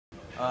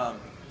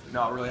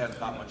No, I really hadn't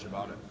thought much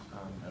about it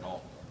at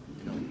all.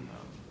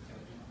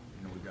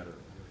 We've got a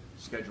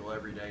schedule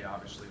every day,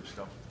 obviously, of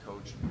stuff with the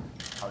coach,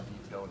 how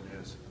detailed it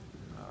is.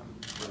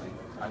 Really,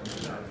 I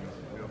didn't know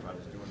if I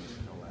was doing this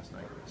until last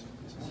night.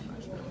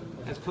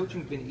 Has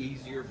coaching been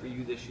easier for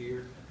you this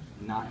year,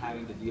 not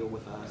having to deal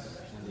with us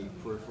and the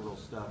peripheral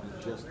stuff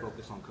and just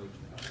focus on coaching?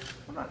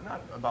 Well,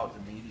 not about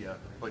the media,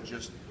 but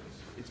just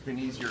it's been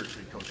easier to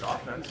coach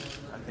offense.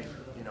 I think,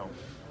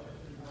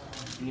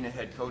 being a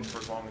head coach for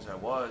as long as I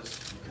was,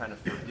 you kind of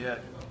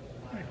forget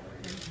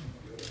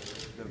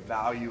the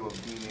value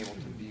of being able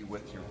to be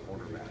with your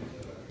quarterback,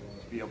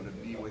 to be able to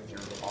be with your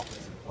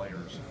offensive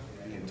players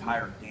the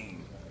entire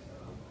game.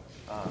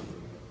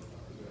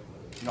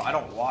 I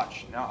don't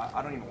watch now.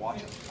 I don't even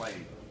watch it play.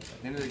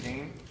 At the end of the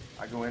game,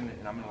 I go in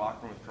and I'm in the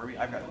locker room with Kirby.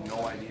 I've got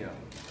no idea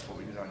what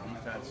we did on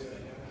defense,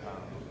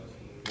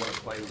 what a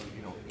play,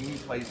 any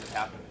plays that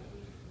happen,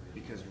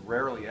 because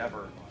rarely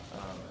ever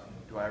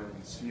do I ever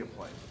even see a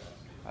play.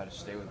 I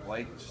just stay with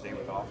Blake, stay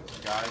with the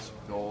offensive guys,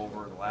 go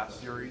over the last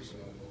series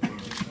in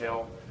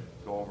detail,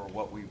 go over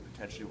what we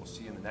potentially will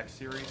see in the next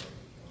series,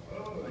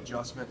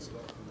 adjustments,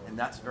 and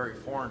that's very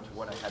foreign to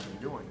what I had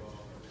been doing.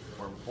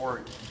 Where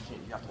before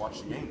you have to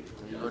watch the game.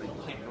 You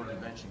can't go to the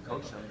bench and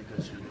coach them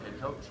because you're the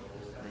head coach.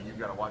 You've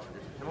got to watch if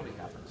a penalty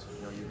happens.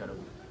 You've got to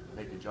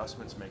make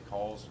adjustments, make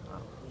calls,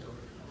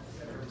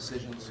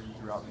 decisions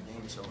throughout the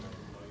game. So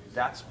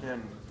it's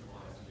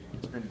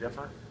been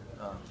different.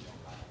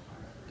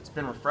 It's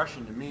been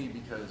refreshing to me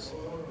because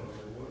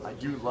I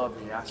do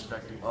love the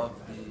aspect of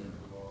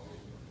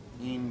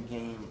the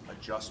in-game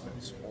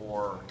adjustments,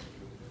 or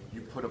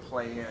you put a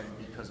play in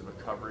because of a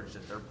coverage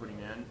that they're putting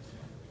in,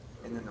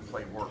 and then the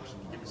play works,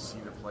 and you get to see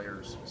the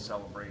players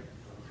celebrate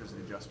because of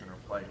the adjustment or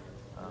play.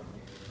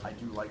 I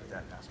do like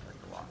that aspect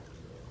a lot.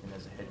 And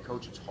as a head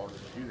coach, it's harder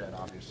to do that,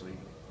 obviously,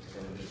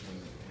 than it is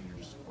when you're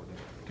just supporting.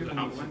 Given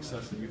the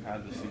success that you've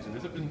had this season,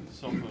 has it been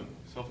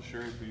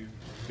self-assuring for you,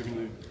 given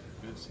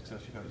the good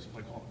success you've had as a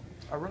play caller?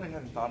 I really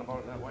hadn't thought about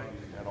it that way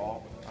at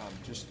all.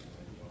 Just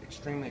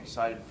extremely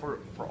excited for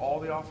all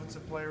the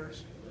offensive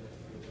players,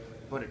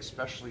 but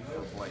especially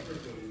for Blake.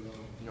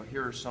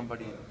 Here's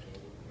somebody.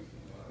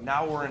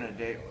 Now we're in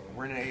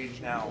an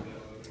age now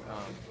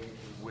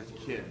with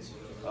kids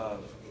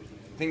of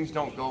things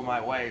don't go my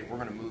way, we're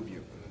going to move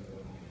you.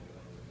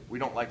 We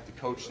don't like the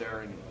coach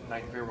there in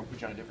ninth grade, we're going to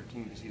put you on a different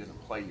team because he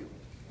doesn't play you.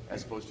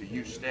 As opposed to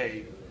you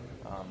stay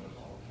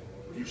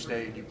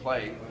and you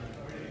play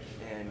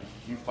and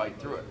you fight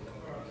through it.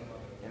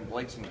 And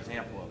Blake's an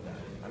example of that.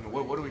 I mean,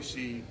 what do we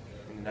see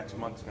in the next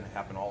month is going to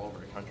happen all over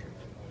the country?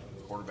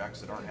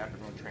 Quarterbacks that aren't happy are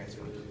going to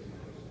transfer.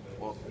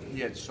 Well, he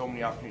had so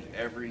many opportunities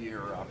every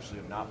year, obviously,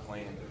 of not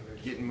playing,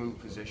 getting moved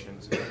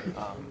positions,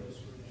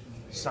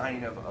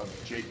 signing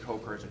of Jake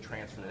Coker as a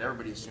transfer that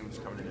everybody assumes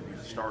coming in to be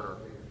the starter.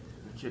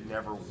 The kid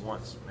never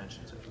once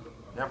mentions it.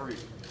 Never.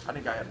 I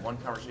think I had one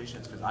conversation,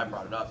 it's because I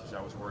brought it up because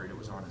I was worried it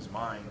was on his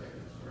mind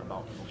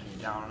about people being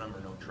down on him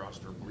or no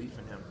trust or belief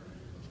in him.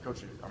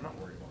 Coach, I'm not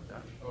worried about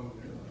that.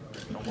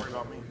 Don't worry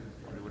about me.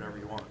 I'll do whatever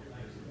you want.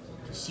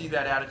 To see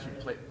that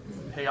attitude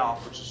pay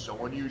off, which is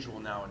so unusual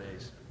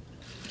nowadays,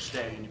 you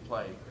stay and you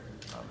play,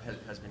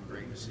 has been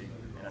great to see.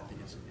 And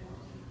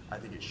I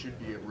think it should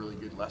be a really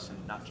good lesson,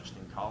 not just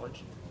in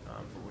college,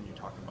 but when you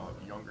talk about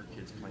younger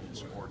kids playing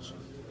sports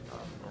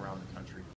around the country.